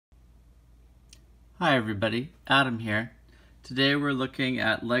Hi everybody, Adam here. Today we're looking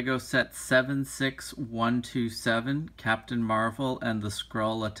at LEGO set 76127, Captain Marvel and the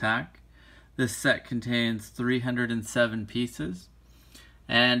Skrull Attack. This set contains 307 pieces,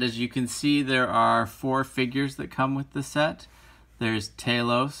 and as you can see there are 4 figures that come with the set. There's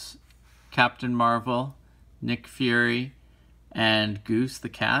Talos, Captain Marvel, Nick Fury, and Goose the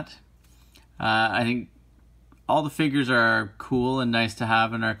cat. I think all the figures are cool and nice to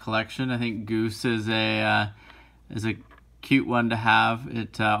have in our collection. I think Goose is a cute one to have.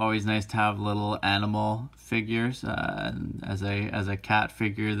 It's always nice to have little animal figures. And as a cat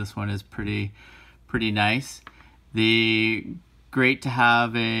figure, this one is pretty nice. Great to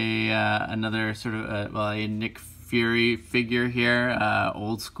have another sort of a Nick Fury figure here,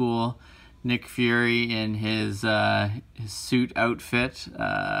 old school Nick Fury in his suit outfit.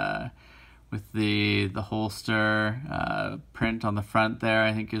 With the holster print on the front there,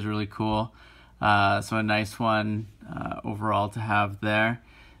 I think is really cool. So a nice one overall to have there.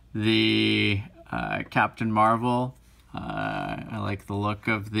 The Captain Marvel, I like the look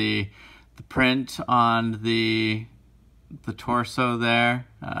of the print on the torso there.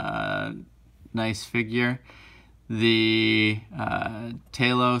 Nice figure. The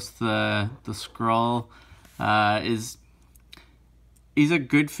Talos, the Skrull, he's a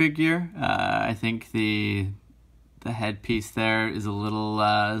good figure. I think the headpiece there is a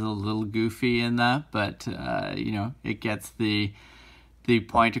little goofy in that, but you know, it gets the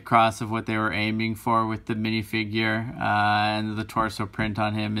point across of what they were aiming for with the minifigure, and the torso print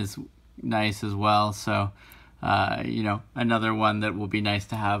on him is nice as well. So you know, another one that will be nice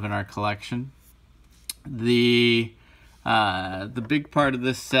to have in our collection. The big part of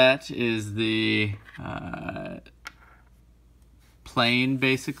this set is the plane,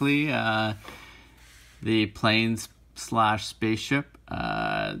 basically, the planes / spaceship.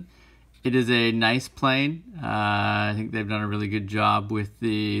 It is a nice plane. I think they've done a really good job with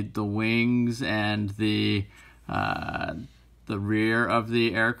the wings and the rear of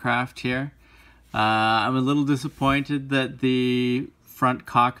the aircraft here. I'm a little disappointed that the front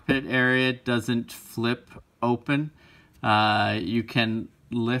cockpit area doesn't flip open. You can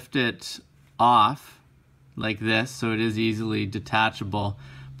lift it off like this, so it is easily detachable,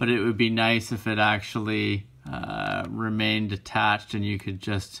 but it would be nice if it actually remained attached and you could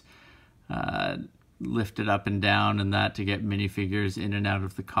just lift it up and down and that to get minifigures in and out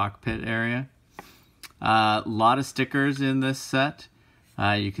of the cockpit area. A lot of stickers in this set.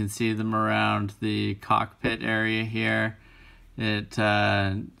 You can see them around the cockpit area here. It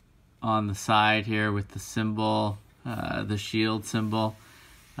on the side here with the symbol, the shield symbol.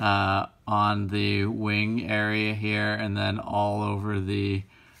 On the wing area here, and then all over the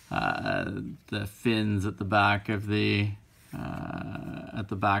fins at the back of the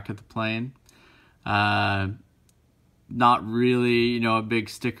plane. Not really, you know, a big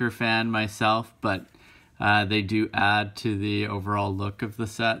sticker fan myself, but they do add to the overall look of the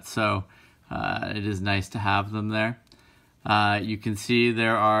set, so it is nice to have them there. You can see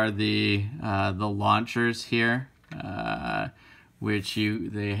there are the launchers here. Which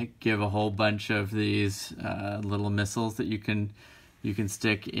they give a whole bunch of these little missiles that you can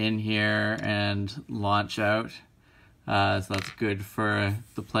stick in here and launch out. So that's good for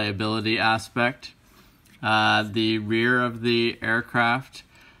the playability aspect. The rear of the aircraft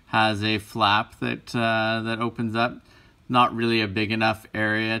has a flap that opens up. Not really a big enough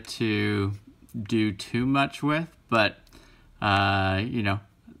area to do too much with, but you know,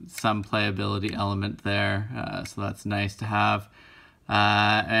 some playability element there. So that's nice to have.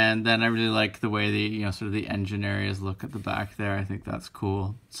 And then I really like the way sort of the engine areas look at the back there. I think that's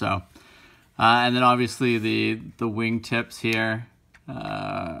cool. So, and then obviously the wing tips here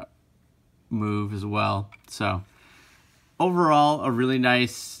move as well. So overall, a really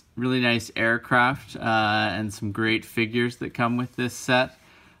nice aircraft, and some great figures that come with this set.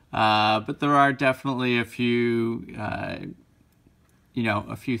 But there are definitely a few, you know,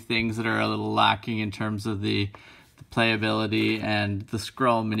 a few things that are a little lacking in terms of the playability, and the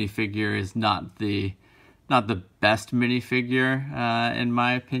Skrull minifigure is not the best minifigure in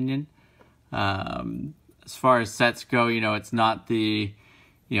my opinion. As far as sets go, you know, it's not the,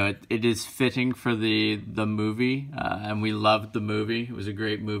 you know, it is fitting for the movie, and we loved the movie. It was a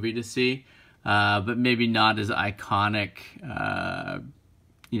great movie to see, but maybe not as iconic,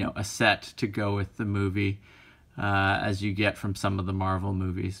 you know, a set to go with the movie as you get from some of the Marvel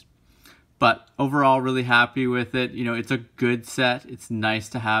movies. But overall, really happy with it. You know, it's a good set. It's nice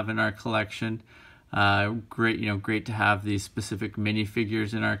to have in our collection. Great, you know, great to have these specific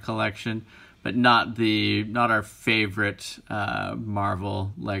minifigures in our collection. but not our favorite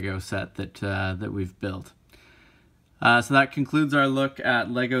Marvel Lego set that we've built. So that concludes our look at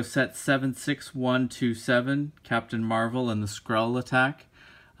Lego set 76127, Captain Marvel and the Skrull attack.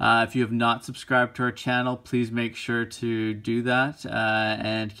 If you have not subscribed to our channel, please make sure to do that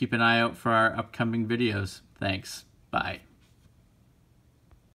and keep an eye out for our upcoming videos. Thanks. Bye.